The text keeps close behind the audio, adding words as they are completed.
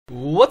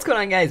What's going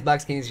on, guys?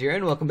 BoxKings here,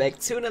 and welcome back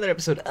to another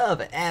episode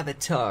of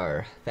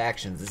Avatar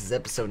Factions. This is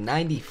episode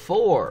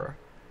 94,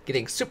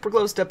 getting super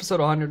close to episode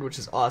 100, which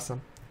is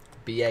awesome.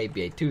 BA,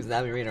 BA2,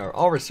 Zombie Arena are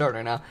all restarting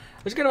right now.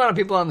 There's a good amount of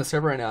people on the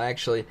server right now,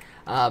 actually.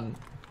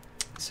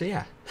 So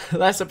yeah,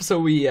 last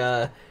episode we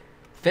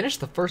finished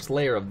the first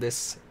layer of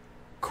this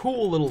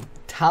cool little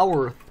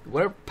tower,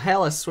 whatever,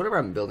 palace, whatever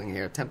I'm building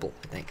here, temple,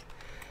 I think.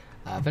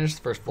 Finished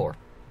the first floor.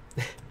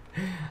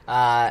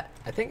 I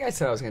think I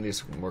said I was going to do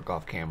some work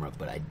off camera,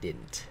 but I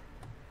didn't.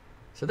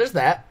 So there's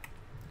that.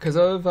 Because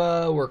of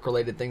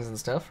work-related things and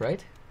stuff,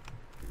 right?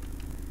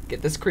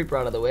 Get this creeper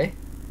out of the way.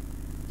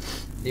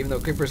 Even though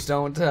creepers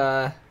don't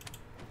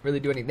really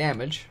do any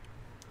damage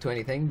to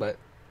anything, but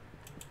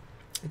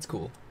it's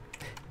cool.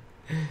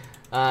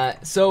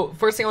 So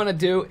first thing I want to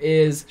do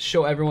is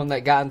show everyone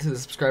that got into the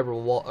subscriber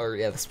wall,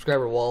 the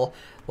subscriber wall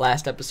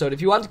last episode.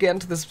 If you want to get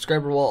into the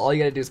subscriber wall, all you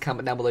gotta do is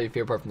comment down below your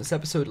favorite part from this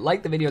episode,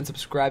 like the video, and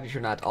subscribe if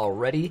you're not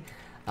already.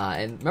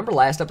 And remember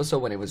last episode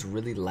when it was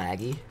really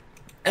laggy?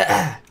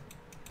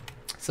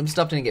 Some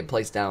stuff didn't get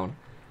placed down,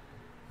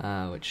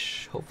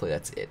 which hopefully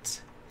that's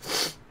it.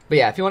 But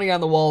yeah, if you want to get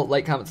on the wall,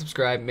 like, comment,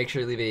 subscribe. Make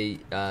sure you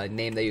leave a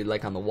name that you'd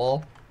like on the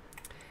wall.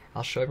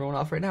 I'll show everyone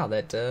off right now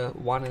that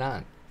wanted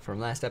on from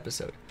last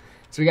episode.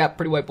 So we got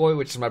Pretty White Boy,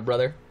 which is my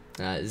brother,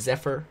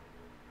 Zephyr,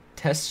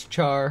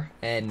 Teschar,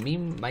 and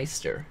Meme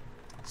Meister.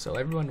 So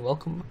everyone,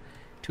 welcome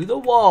to the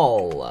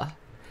wall. I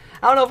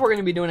don't know if we're going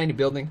to be doing any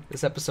building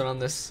this episode on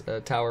this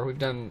tower. We've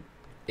done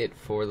it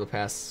for the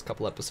past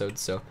couple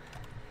episodes, so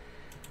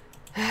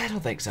I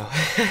don't think so.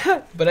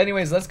 But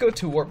anyways, let's go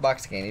to Warp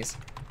Box Candies.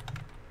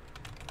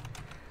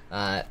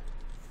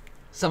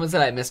 Someone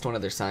said I missed one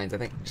of their signs. I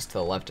think just to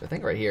the left. I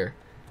think right here.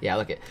 Yeah,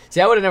 look at.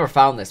 See, I would have never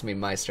found this, Meme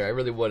Meister. I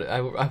really would.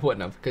 I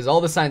wouldn't have, because all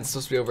the signs are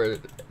supposed to be over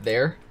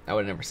there. I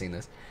would have never seen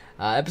this.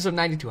 Episode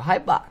 92, High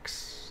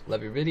Box.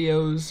 Love your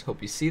videos.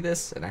 Hope you see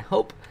this, and I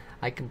hope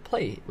I can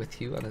play with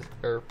you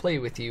play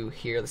with you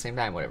here at the same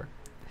time. Whatever.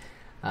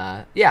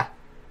 Yeah.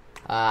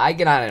 I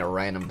get on at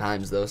random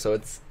times though, so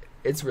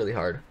it's really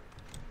hard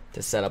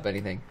to set up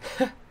anything.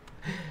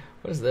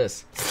 What is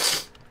this?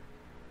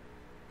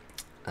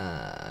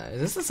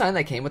 Is this the sign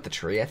that came with the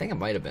tree? I think it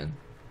might have been.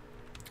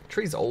 The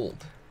tree's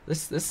old.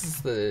 This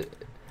is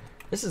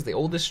the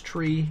oldest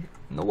tree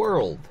in the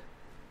world.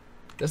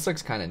 This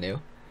looks kind of new.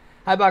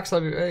 Hi, Box,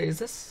 love you. Is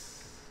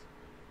this?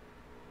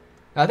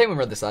 I think we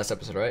read this last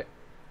episode, right?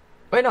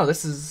 Wait, no,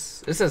 this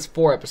says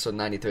for episode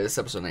 93. This is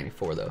episode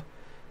 94, though.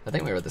 I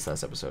think we read this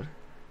last episode.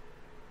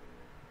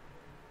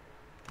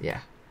 Yeah.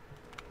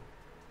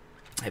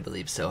 I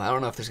believe so. I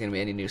don't know if there's going to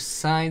be any new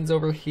signs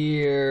over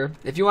here.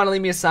 If you want to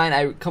leave me a sign,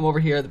 I come over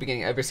here at the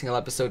beginning of every single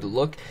episode to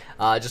look.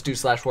 Just do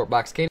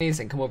 /warpboxcandies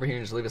and come over here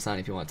and just leave a sign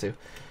if you want to.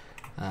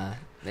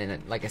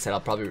 And like I said,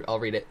 I'll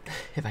read it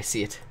if I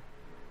see it.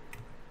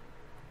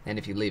 And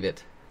if you leave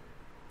it,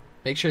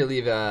 make sure you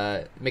leave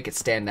make it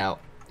stand out.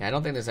 Yeah, I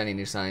don't think there's any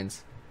new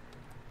signs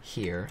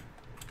here.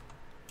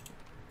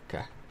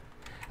 Okay.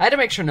 I had to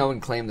make sure no one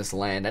claimed this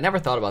land. I never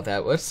thought about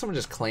that. What if someone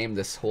just claimed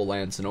this whole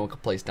land so no one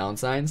could place down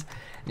signs?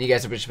 And you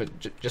guys have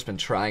just been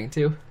trying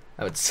to?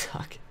 That would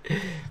suck.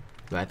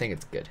 But I think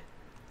it's good.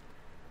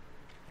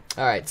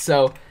 Alright,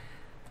 so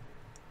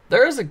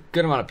there is a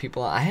good amount of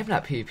people. I have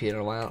not PvP'd in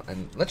a while.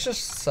 And let's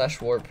just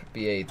 /warp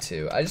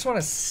BA2. I just want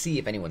to see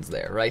if anyone's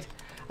there, right?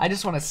 I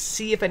just want to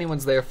see if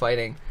anyone's there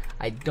fighting.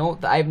 I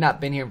have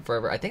not been here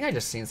forever. I think I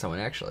just seen someone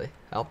actually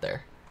out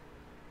there.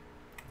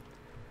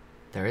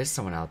 There is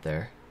someone out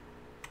there.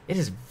 It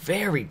is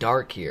very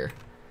dark here.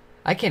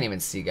 I can't even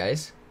see,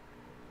 guys.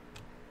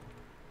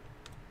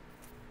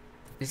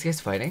 These guys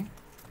fighting?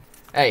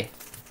 Hey.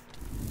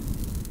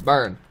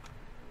 Burn.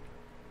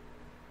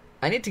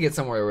 I need to get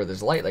somewhere where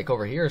there's light, like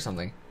over here or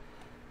something.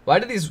 Why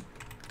do these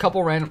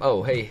couple random...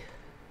 Oh, hey.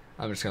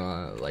 I'm just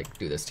gonna, like,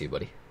 do this to you,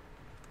 buddy.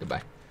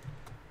 Goodbye.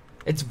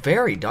 It's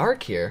very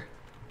dark here.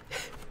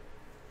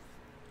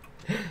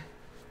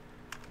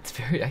 It's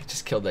very... I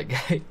just killed that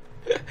guy.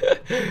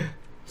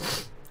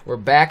 We're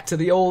back to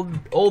the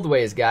old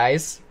ways,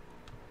 guys.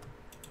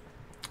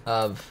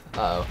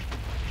 Uh-oh.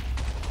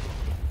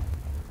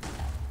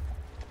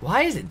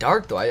 Why is it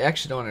dark, though? I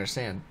actually don't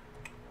understand.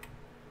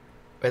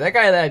 Wait, that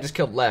guy that I just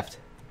killed left.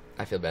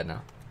 I feel bad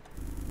now.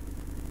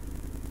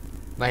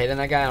 Am I hitting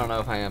that guy? I don't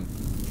know if I am.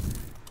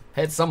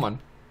 Hit someone.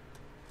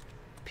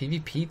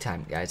 PvP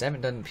time, guys. I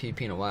haven't done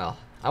PvP in a while.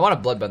 I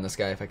want to bloodbend this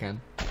guy if I can.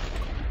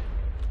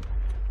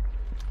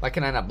 Why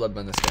can I not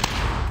bloodbend this guy?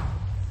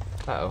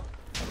 Uh-oh.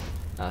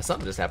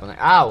 Something just happened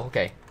there. Ow,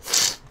 okay.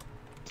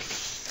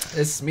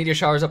 This meteor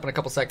shower's up in a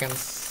couple seconds.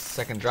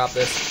 So I can drop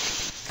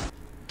this.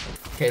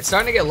 Okay, it's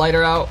starting to get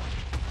lighter out.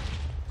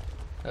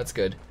 That's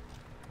good.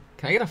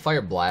 Can I get a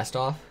fire blast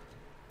off?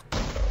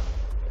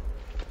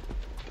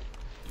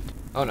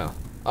 Oh no.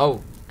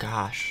 Oh,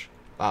 gosh.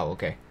 Wow,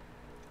 okay.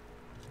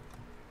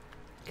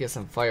 Get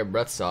some fire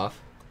breaths off.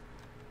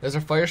 Those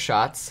are fire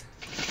shots.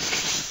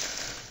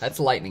 That's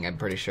lightning, I'm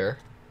pretty sure.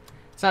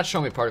 It's not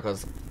showing me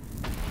particles.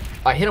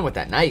 Oh, I hit him with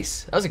that.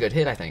 Nice. That was a good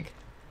hit, I think.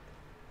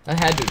 That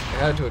had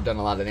to have done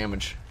a lot of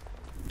damage.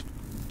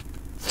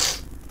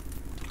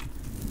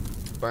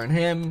 burn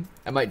him.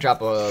 I might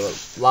drop a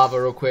lava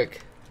real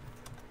quick.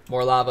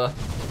 More lava.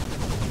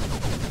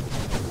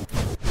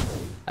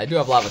 I do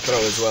have lava throw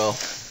as well.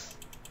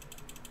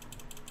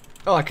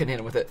 Oh, I couldn't hit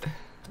him with it.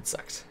 That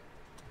sucks.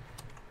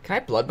 Can I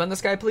bloodbend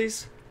this guy,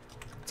 please?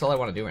 That's all I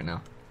want to do right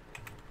now.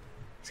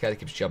 This guy that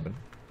keeps jumping.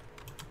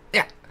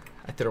 Yeah,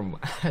 I threw him.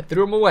 I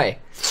threw him away.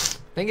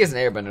 I think he's an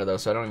airbender though,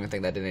 so I don't even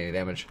think that did any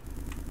damage.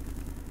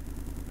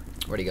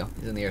 Where'd he go?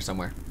 He's in the air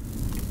somewhere.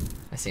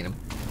 I seen him.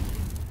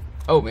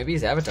 Oh, maybe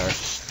he's Avatar. I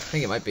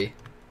think it might be.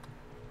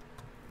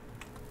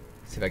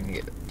 See if I can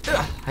get it.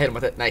 Ugh, I hit him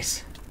with it.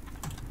 Nice.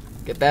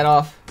 Get that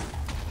off.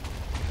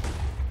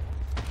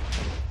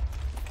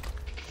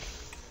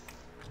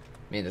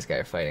 Me and this guy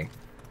are fighting.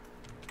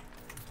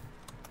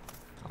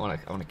 I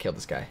wanna kill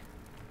this guy.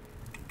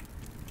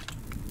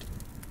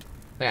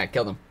 I think I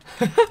killed him.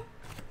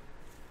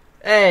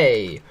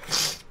 Hey!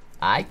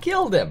 I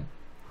killed him!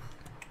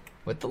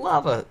 With the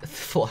lava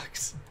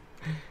flux.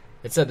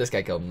 It said this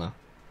guy killed him though.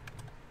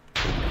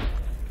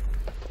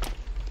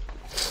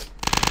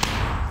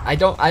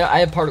 I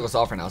have particles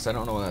off right now, so I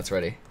don't know when that's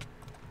ready.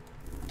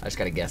 I just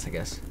gotta guess, I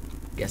guess.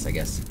 I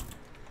guess.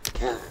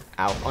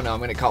 Ow. Oh no,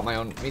 I'm gonna caught my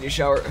own meteor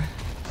shower.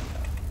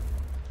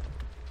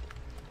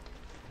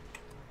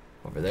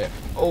 Over there.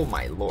 Oh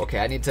my lord. Okay,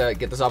 I need to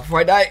get this off before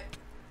I die.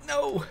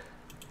 No!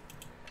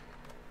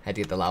 I had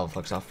to get the lava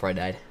flux off before I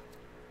died.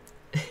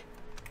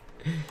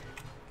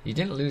 You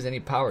didn't lose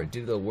any power due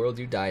to the world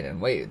you died in.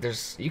 Wait,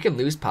 you can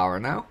lose power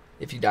now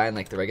if you die in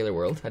like the regular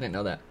world. I didn't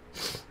know that.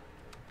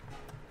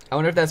 I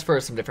wonder if that's for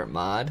some different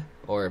mod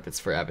or if it's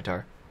for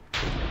Avatar.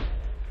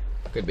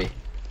 Could be.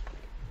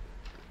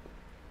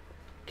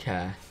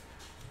 Okay.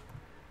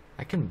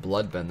 I can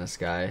bloodbend this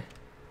guy,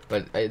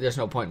 but there's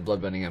no point in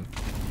bloodbending him.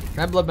 Can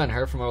I bloodbend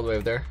her from all the way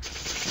over there?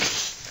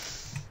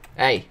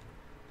 Hey!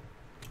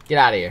 Get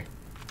out of here.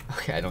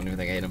 Okay, I don't even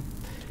think I hit him.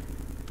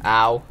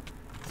 Ow.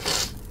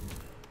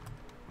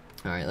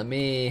 Alright,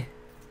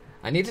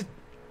 I need to...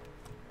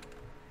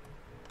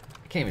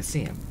 I can't even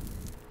see him.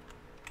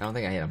 I don't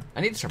think I hit him.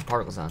 I need to turn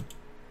particles on.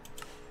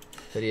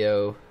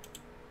 Video.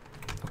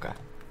 Okay.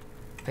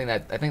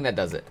 I think that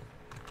does it.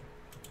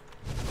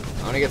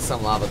 I want to get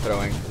some lava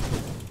throwing.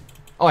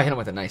 Oh, I hit him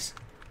with it. Nice.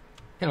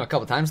 Hit him a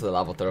couple times with the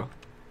lava throw.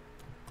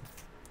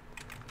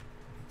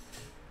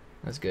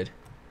 That's good.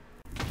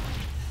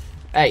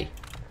 Hey!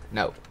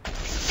 No.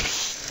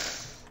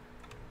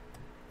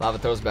 Lava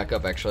throws back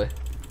up, actually.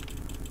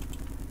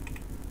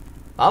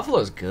 Lava flow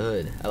is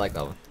good. I like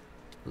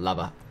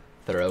lava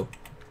throw.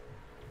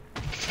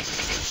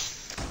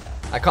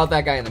 I caught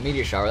that guy in the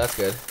meteor shower. That's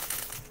good.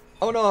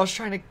 Oh no, I was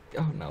trying to...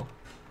 Oh no.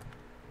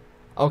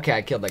 Okay,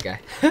 I killed that guy.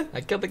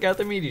 I killed the guy with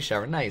the meteor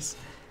shower. Nice.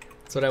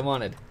 That's what I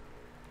wanted.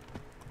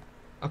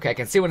 Okay, I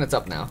can see when it's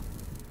up now.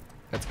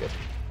 That's good.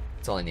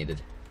 That's all I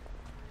needed.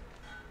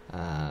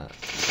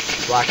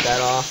 Block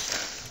that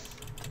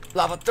off.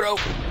 Lava throw.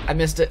 I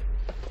missed it.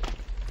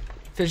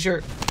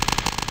 Fissure.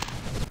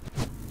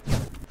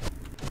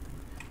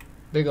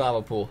 Big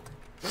lava pool.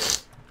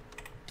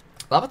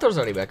 Lava throw's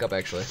already back up,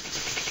 actually.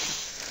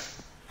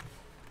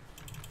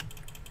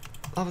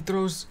 Lava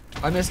throws.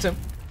 I missed him.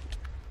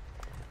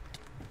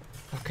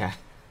 Okay.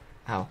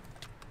 Ow.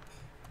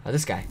 Oh,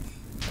 this guy.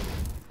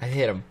 I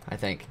hit him, I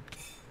think.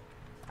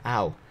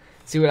 Ow.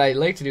 See, what I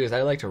like to do is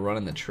I like to run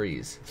in the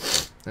trees.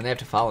 Then they have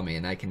to follow me,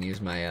 and I can use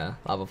my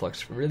lava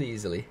flux really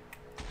easily.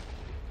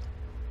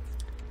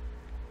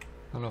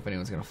 I don't know if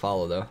anyone's going to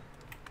follow, though.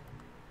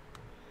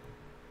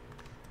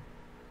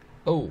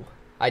 Oh,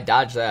 I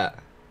dodged that.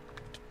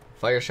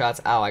 Fire shots.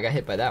 Ow, I got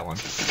hit by that one.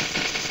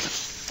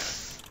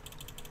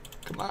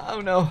 Come on.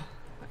 Oh, no.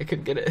 I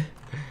couldn't get it.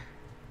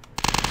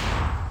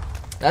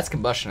 That's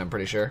combustion, I'm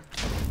pretty sure.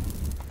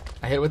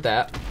 I hit with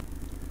that.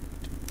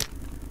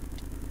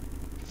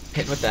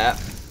 Hit with that.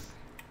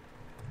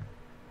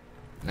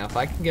 Now, if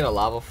I can get a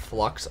lava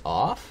flux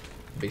off,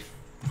 it'd be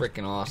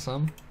freaking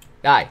awesome.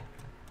 Die.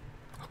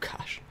 Oh,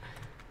 gosh.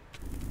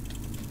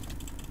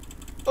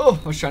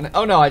 Oh, I was trying to...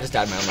 Oh, no, I just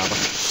died my own lava.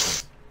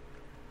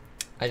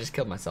 I just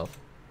killed myself.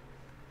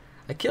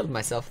 I killed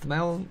myself with my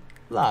own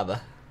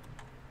lava.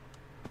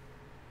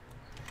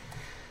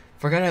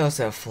 Forgot I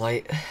also have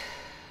flight. Let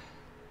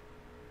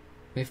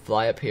me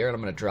fly up here and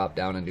I'm going to drop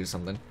down and do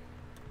something.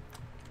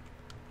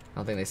 I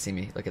don't think they see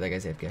me. Look at that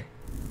guy's AFK.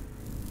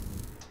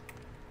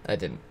 That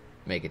didn't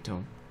make it to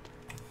him.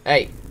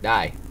 Hey,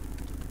 die.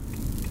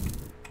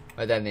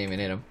 Why didn't even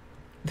hit him?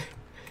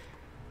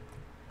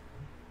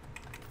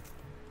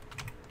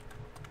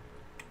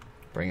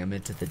 Bring him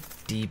into the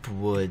deep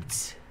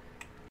woods.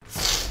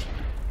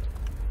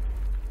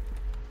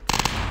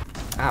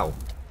 Ow.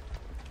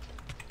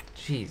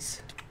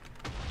 Jeez.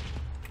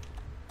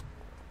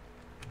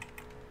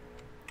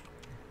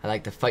 I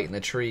like to fight in the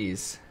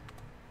trees.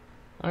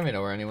 I don't even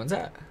know where anyone's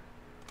at.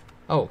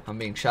 Oh, I'm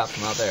being shot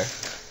from out there.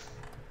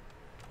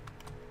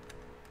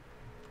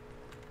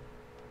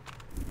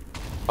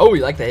 Oh,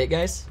 you like the hit,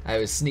 guys? I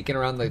was sneaking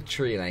around the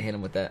tree and I hit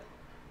him with that.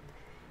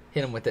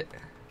 Hit him with it.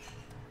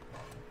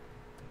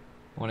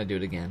 I want to do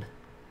it again.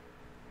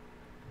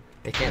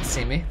 They can't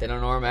see me. They don't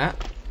know where I'm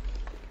at.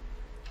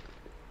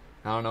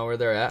 I don't know where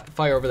they're at.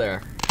 Fire over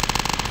there.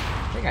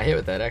 I think I hit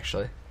with that,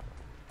 actually.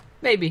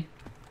 Maybe.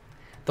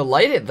 The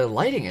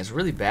lighting is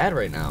really bad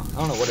right now. I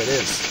don't know what it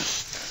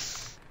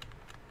is.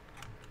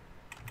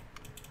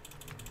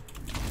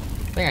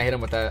 I think I hit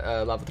him with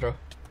that lava throw.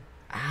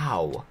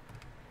 Ow.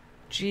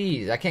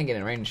 Jeez, I can't get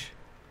in range.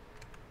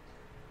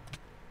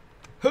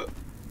 Huh.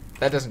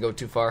 That doesn't go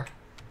too far.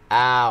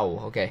 Ow.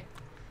 Okay.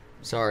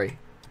 Sorry.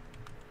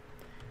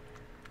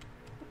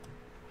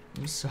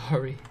 I'm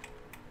sorry.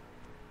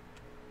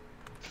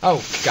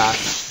 Oh,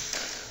 gosh.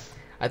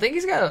 I think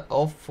he's got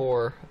all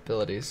 4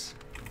 abilities.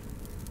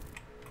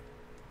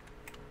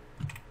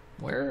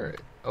 Where?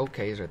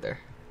 Okay, he's right there.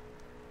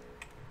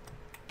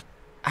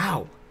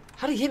 Ow!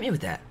 How did he hit me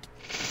with that?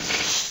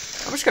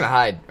 I'm just gonna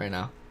hide right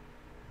now.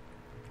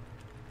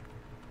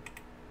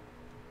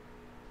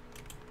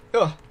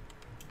 Ugh.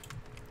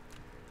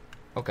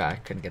 Okay, I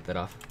couldn't get that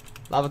off.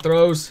 Lava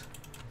throws!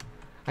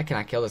 I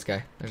cannot kill this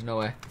guy. There's no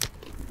way.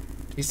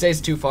 He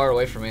stays too far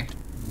away from me.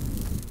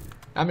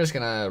 I'm just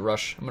gonna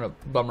rush. I'm gonna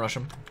bum rush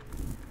him.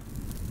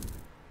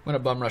 I'm gonna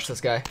bum rush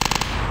this guy.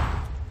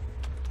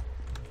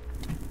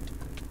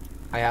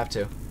 I have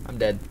to. I'm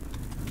dead.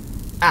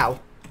 Ow.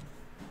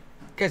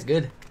 This guy's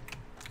good.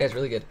 This guy's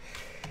really good.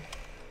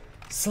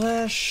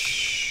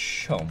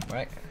 Slash home,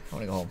 right? I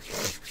wanna go home.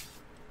 This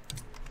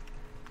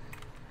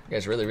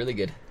guy's really, really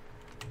good.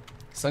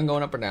 Sun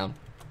going up or down?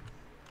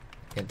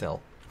 Can't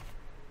tell.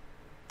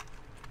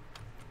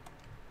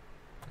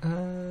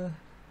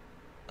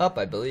 Up,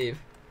 I believe.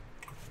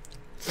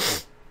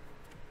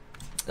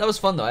 That was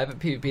fun though. I haven't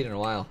PvP'd in a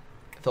while.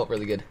 It felt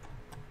really good.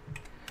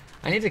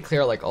 I need to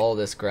clear like all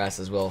this grass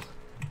as well.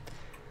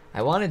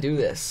 I want to do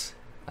this.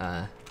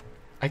 I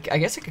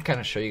guess I could kind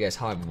of show you guys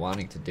how I'm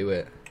wanting to do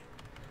it.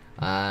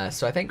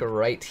 So I think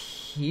right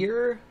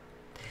here,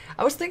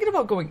 I was thinking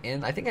about going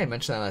in. I think I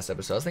mentioned that last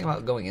episode. I was thinking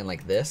about going in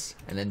like this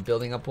and then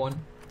building up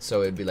one,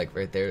 so it'd be like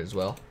right there as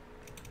well.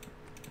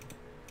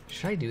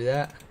 Should I do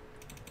that?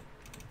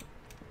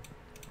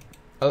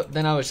 Oh,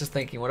 then I was just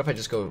thinking, what if I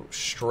just go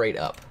straight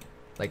up,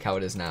 like how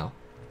it is now?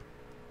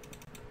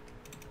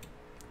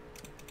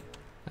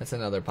 That's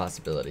another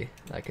possibility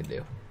I could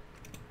do.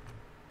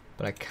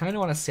 But I kind of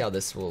want to see how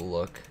this will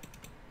look.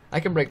 I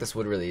can break this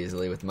wood really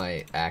easily with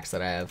my axe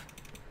that I have.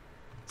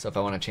 So if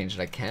I want to change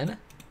it, I can.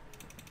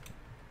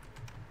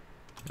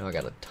 No, I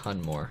got a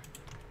ton more.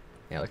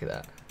 Yeah, look at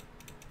that.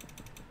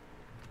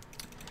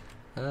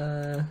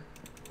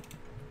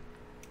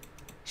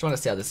 Just want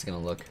to see how this is going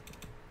to look.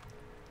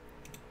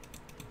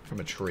 From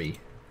a tree.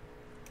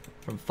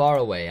 From far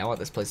away, I want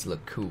this place to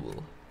look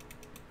cool.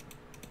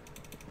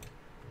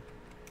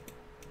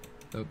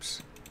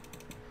 Oops.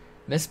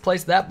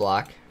 Misplaced that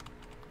block.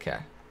 Okay.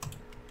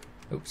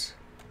 Oops.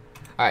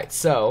 Alright,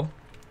 so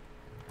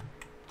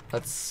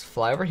let's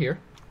fly over here.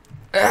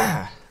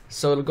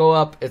 So it'll go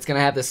up. It's going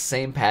to have the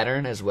same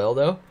pattern as well,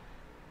 though.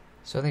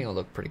 So I think it'll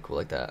look pretty cool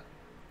like that.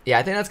 Yeah,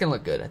 I think that's going to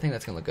look good. I think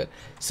that's going to look good.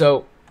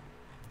 So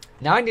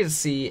now I need to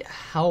see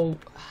how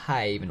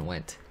high I even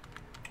went.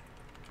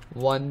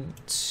 1,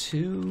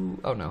 2.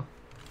 Oh, no.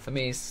 Let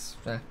me.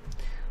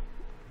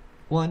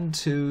 1,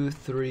 2,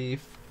 3,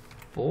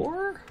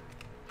 4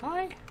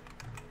 high?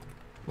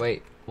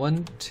 Wait.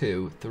 1,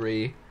 2,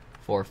 3,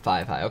 4,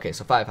 5 high. Okay,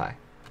 so 5 high.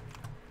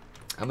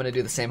 I'm going to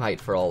do the same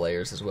height for all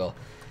layers as well.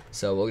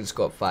 So we'll just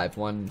go up 5.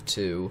 1,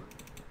 2.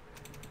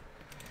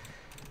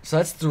 So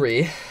that's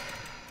 3.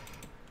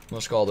 We'll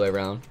just go all the way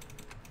around.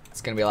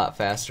 It's going to be a lot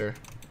faster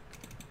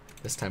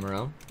this time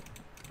around.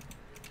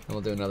 And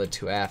we'll do another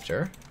 2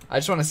 after. I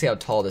just want to see how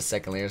tall this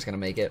second layer is going to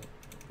make it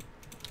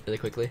really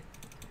quickly.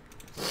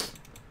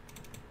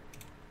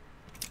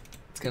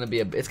 It's going to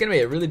be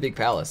a really big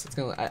palace.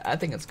 I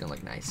think it's going to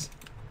look nice.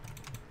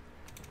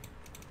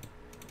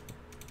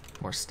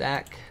 More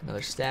stack,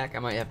 another stack. I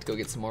might have to go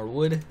get some more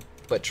wood,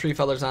 but tree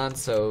feller's on,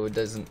 so it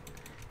doesn't,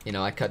 you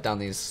know, I cut down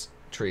these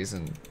trees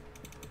in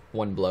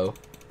one blow,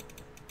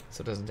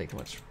 so it doesn't take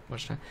much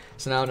time.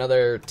 So now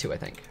another 2, I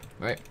think.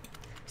 All right.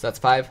 So that's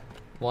 5.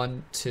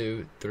 1,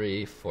 2,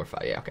 3, 4,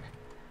 5. Yeah. Okay.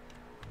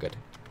 Good.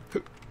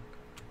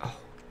 Oh,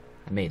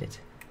 I made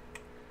it.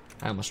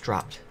 I almost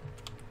dropped.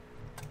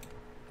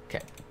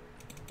 Okay.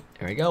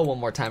 There we go. One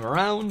more time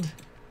around,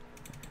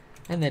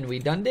 and then we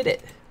done did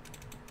it.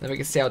 Then we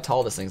can see how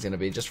tall this thing's gonna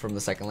be just from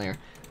the second layer.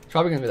 It's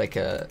probably gonna be like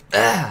a.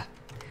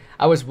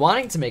 I was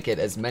wanting to make it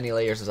as many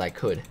layers as I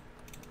could,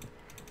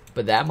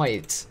 but that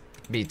might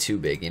be too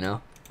big, you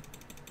know.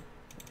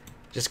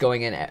 Just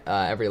going in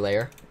every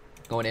layer,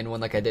 going in one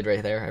like I did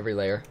right there, every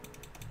layer.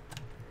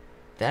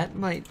 That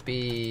might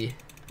be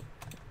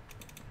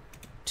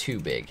too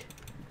big,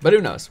 but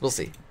who knows? We'll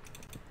see.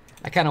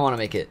 I kind of want to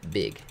make it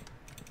big,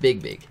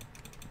 big.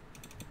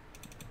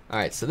 All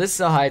right, so this is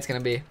how high it's gonna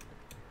be.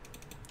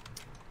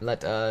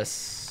 Let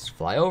us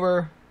fly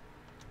over.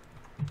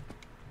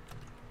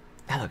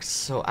 That looks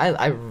so.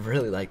 I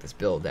really like this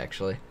build,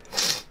 actually.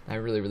 I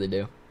really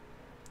do.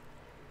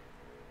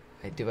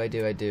 I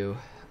do.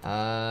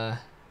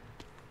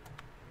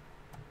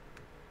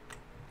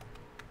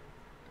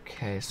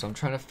 Okay, so I'm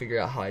trying to figure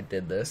out how I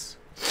did this.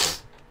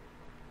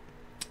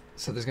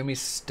 So there's gonna be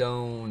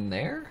stone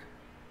there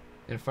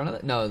in front of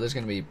it. No, there's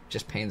gonna be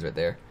just panes right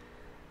there.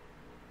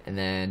 And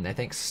then I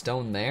think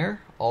stone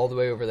there, all the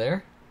way over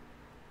there.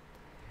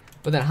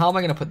 But then how am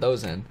I gonna put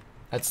those in?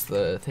 That's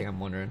the thing I'm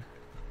wondering.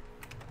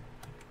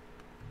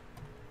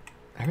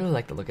 I really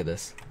like the look of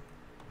this.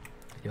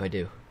 I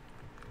do.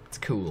 It's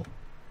cool.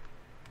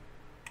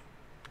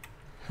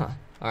 Huh.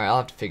 Alright, I'll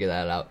have to figure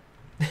that out.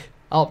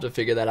 I'll have to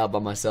figure that out by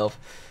myself.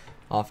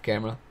 Off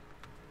camera.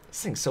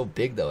 This thing's so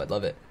big though, I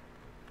love it.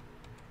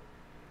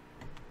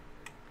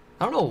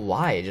 I don't know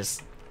why,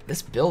 just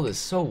this build is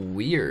so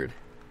weird.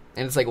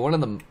 And it's like one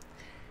of the,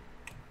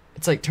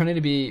 it's like turning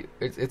to be,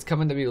 it's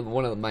coming to be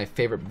one of my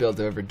favorite builds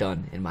I've ever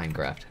done in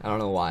Minecraft. I don't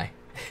know why.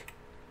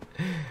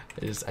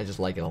 I just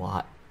like it a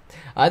lot.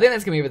 I think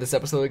that's gonna be it for this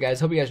episode, guys.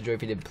 Hope you guys enjoyed.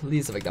 If you did,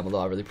 please leave a like down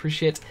below. I really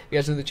appreciate it. If you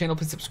guys are new to the channel,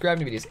 please subscribe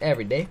to videos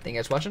every day. Thank you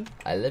guys for watching.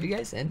 I love you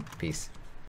guys, and peace.